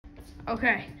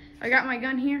Okay, I got my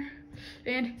gun here,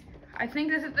 and I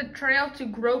think this is the trail to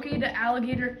Groki, the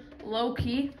alligator,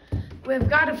 low-key. We've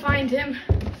got to find him,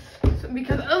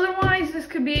 because otherwise this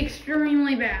could be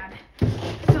extremely bad.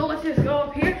 So let's just go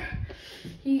up here.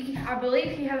 I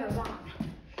believe he has a bomb.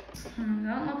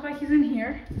 Doesn't look like he's in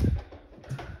here.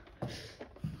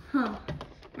 Huh,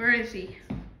 where is he?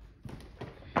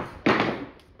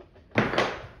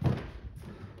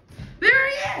 There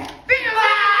he is! Bam,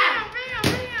 bam, bam,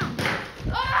 bam!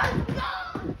 Oh, no!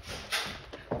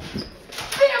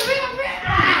 Bam, bam,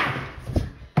 bam!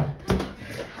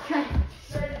 Okay.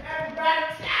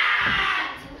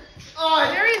 Oh,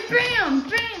 there he is! Bam,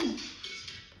 bam!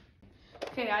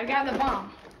 Okay, I got the bomb.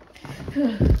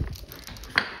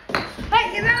 Hey,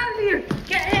 get out of here!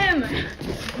 Get him!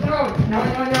 No! No,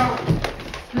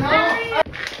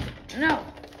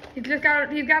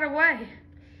 he's got away.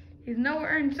 He's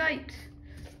nowhere in sight.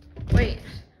 Wait,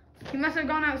 he must have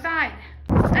gone outside.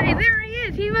 Hey, there he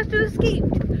is. He must have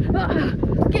escaped.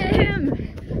 Get him.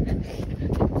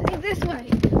 He's this way.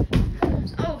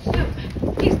 Oh, shoot.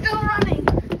 He's still running.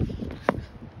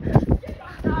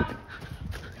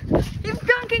 He's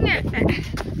gunking it.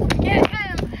 Get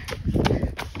him.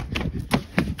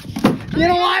 You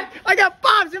know what? I got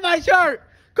bombs in my shirt!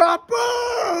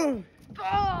 Kaboom!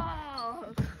 Oh.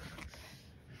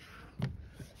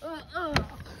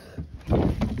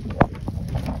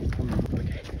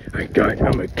 Okay,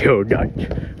 I'm gonna kill Dutch.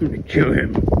 I'm gonna kill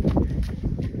him.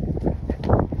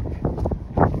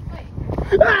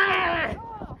 Ah!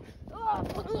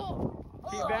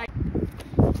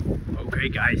 Okay,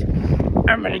 guys,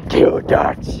 I'm gonna kill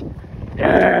Dutch.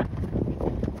 Yeah.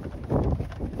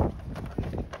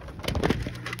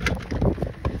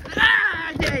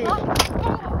 Ah, yeah.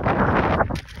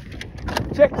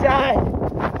 Check that.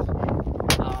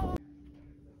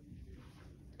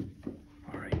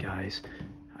 Alright, guys.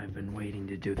 I've been waiting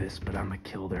to do this, but I'm gonna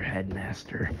kill their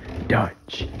headmaster,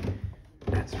 Dutch.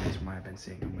 That's the reason why I've been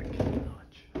saying I'm gonna kill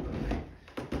Dutch.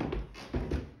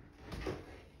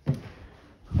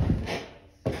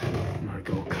 I'm gonna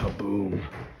go kaboom.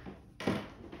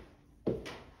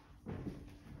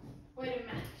 Wait a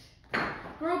minute.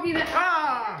 Groki, that.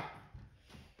 Ah!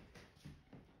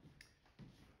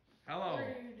 Hello. What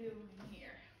are you doing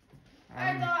here?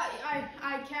 I thought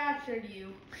I captured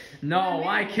you. No,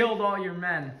 I killed all your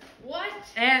men. What?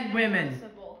 And women.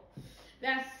 Impossible.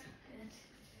 That's it.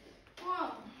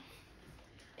 Well,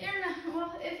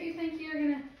 if you think you're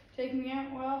gonna take me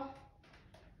out, well,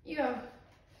 you have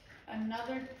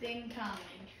another thing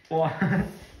coming. What?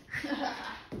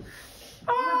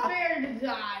 Prepare to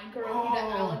die, Groki the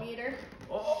alligator.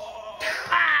 Oh.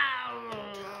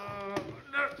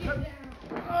 Get down.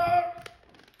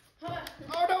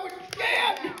 Oh no, you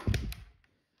can't!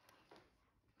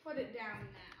 Put it down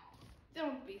now.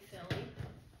 Don't be silly.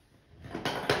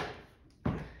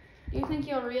 Do you think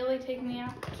you'll really take me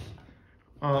out?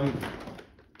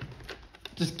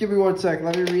 Just give me 1 sec.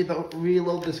 Let me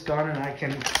reload this gun and I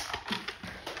can.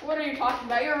 What are you talking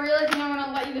about? You really think I'm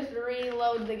gonna let you just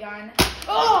reload the gun?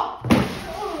 Oh!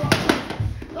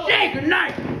 Say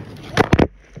goodnight!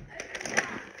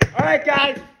 Alright,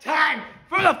 guys, time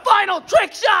for the final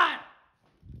trick shot!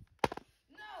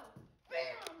 No!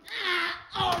 Bam!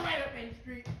 All right up Main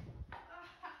Street.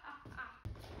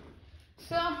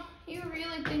 So, you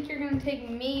really think you're gonna take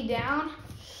me down?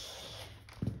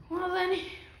 Well then,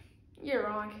 you're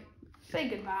wrong. Say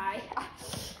goodbye.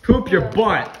 Poop your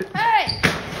butt. Hey!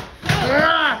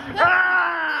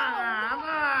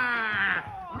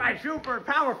 My super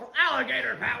powerful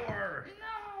alligator power.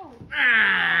 No!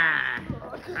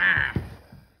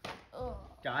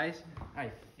 Guys,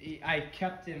 I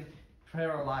kept him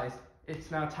paralyzed.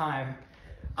 It's now time.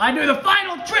 I do the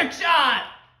final trick shot!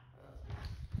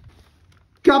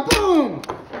 Kaboom!